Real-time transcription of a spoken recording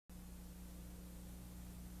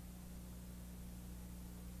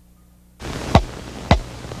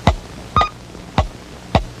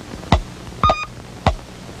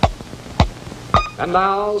And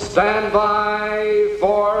now stand by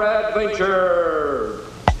for adventure.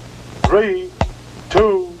 3,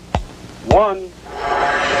 2, 1.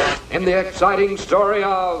 In the exciting story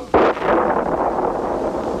of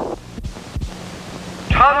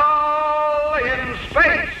Tunnel in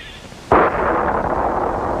Space.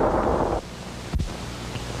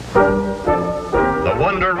 The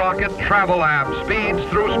Wonder Rocket Travel Lab speeds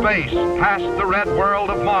through space past the red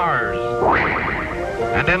world of Mars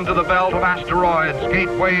and into the belt of asteroids,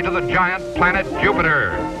 gateway to the giant planet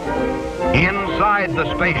Jupiter. Inside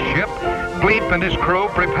the spaceship, Bleep and his crew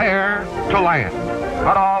prepare to land.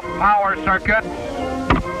 Cut off power circuits.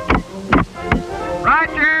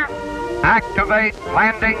 Roger. Activate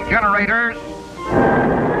landing generators.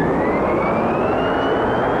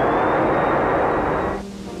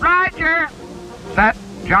 Roger. Set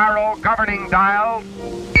gyro governing dials.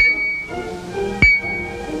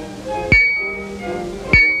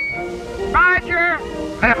 Roger.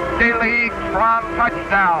 50 leagues from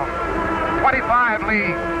touchdown. 25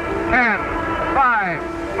 leagues. 10, 5,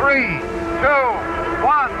 3, 2,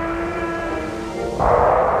 1.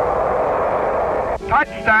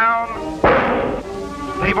 Touchdown.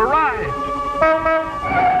 They've arrived.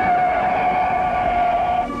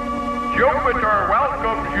 Jupiter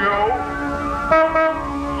welcomes you.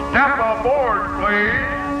 Step aboard,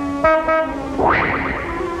 please.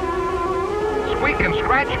 Squeak and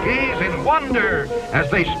Scratch gaze in wonder as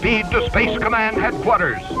they speed to Space Command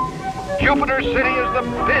headquarters. Jupiter City is the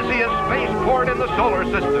busiest spaceport in the solar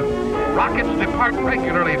system. Rockets depart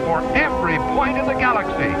regularly for every point in the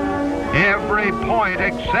galaxy. Every point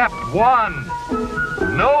except one.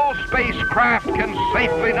 No spacecraft can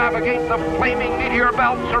safely navigate the flaming meteor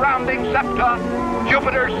belt surrounding Septa,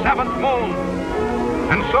 Jupiter's 7th moon.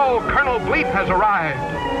 And so Colonel Bleep has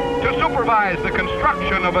arrived to supervise the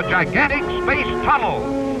construction of a gigantic space tunnel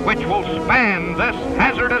which will span this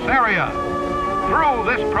hazardous area. Through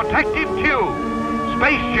this protective tube,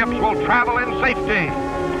 spaceships will travel in safety.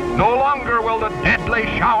 No longer will the deadly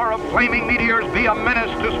shower of flaming meteors be a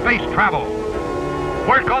menace to space travel.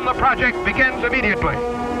 Work on the project begins immediately.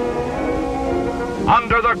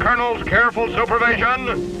 Under the Colonel's careful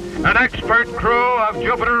supervision, an expert crew of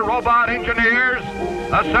Jupiter robot engineers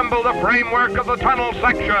assemble the framework of the tunnel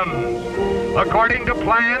sections. According to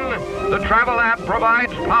plan, the Travel Lab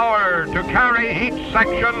provides power to carry each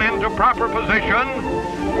section into proper position,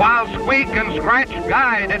 while Squeak and Scratch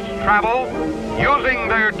guide its travel using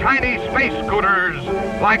their tiny space scooters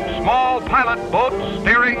like small pilot boats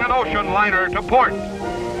steering an ocean liner to port.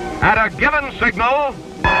 At a given signal,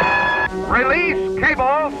 release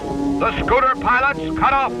cables, the scooter pilots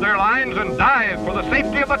cut off their lines and dive for the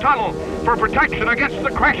safety of the tunnel for protection against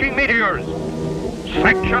the crashing meteors.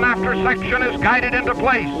 Section after section is guided into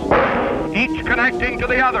place, each connecting to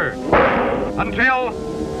the other, until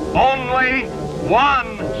only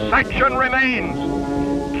one section remains.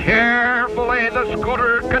 Carefully, the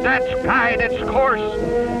scooter cadets guide its course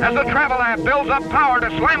as the Travel Lab builds up power to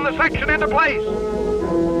slam the section into place.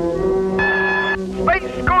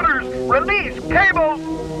 Space scooters, release cables.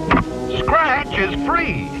 Scratch is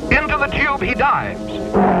free. Into the tube he dives.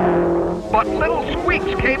 But little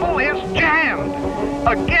Squeak's cable is jammed.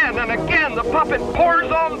 Again and again, the puppet pours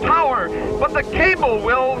on power, but the cable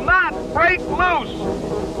will not break loose.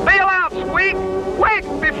 Bail out, Squeak! Quick,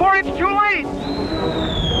 before it's too late!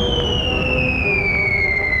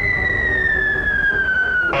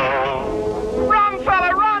 Run,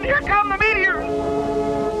 fella, run! Here come the meteors!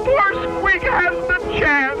 Poor Squeak hasn't a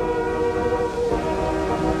chance!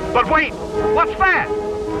 But wait, what's that?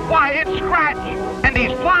 Why, it's Scratch, and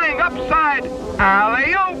he's flying upside.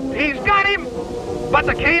 Alley-oop, he's got him! But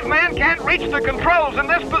the caveman can't reach the controls in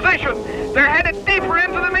this position. They're headed deeper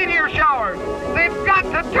into the meteor shower. They've got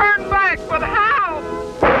to turn back, but how?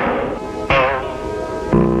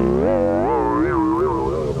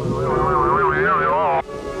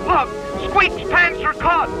 Look, Squeak's pants are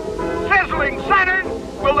caught. Sizzling Saturn,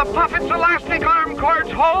 will the puppet's elastic arm cords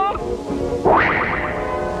hold?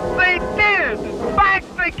 They did! Back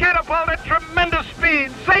they catapult at tremendous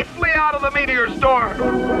speed, safely out of the meteor storm.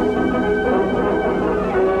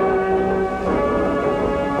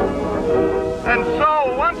 And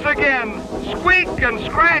so, once again, Squeak and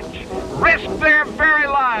Scratch risk their very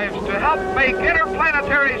lives to help make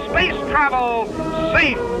interplanetary space travel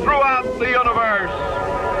safe throughout the universe.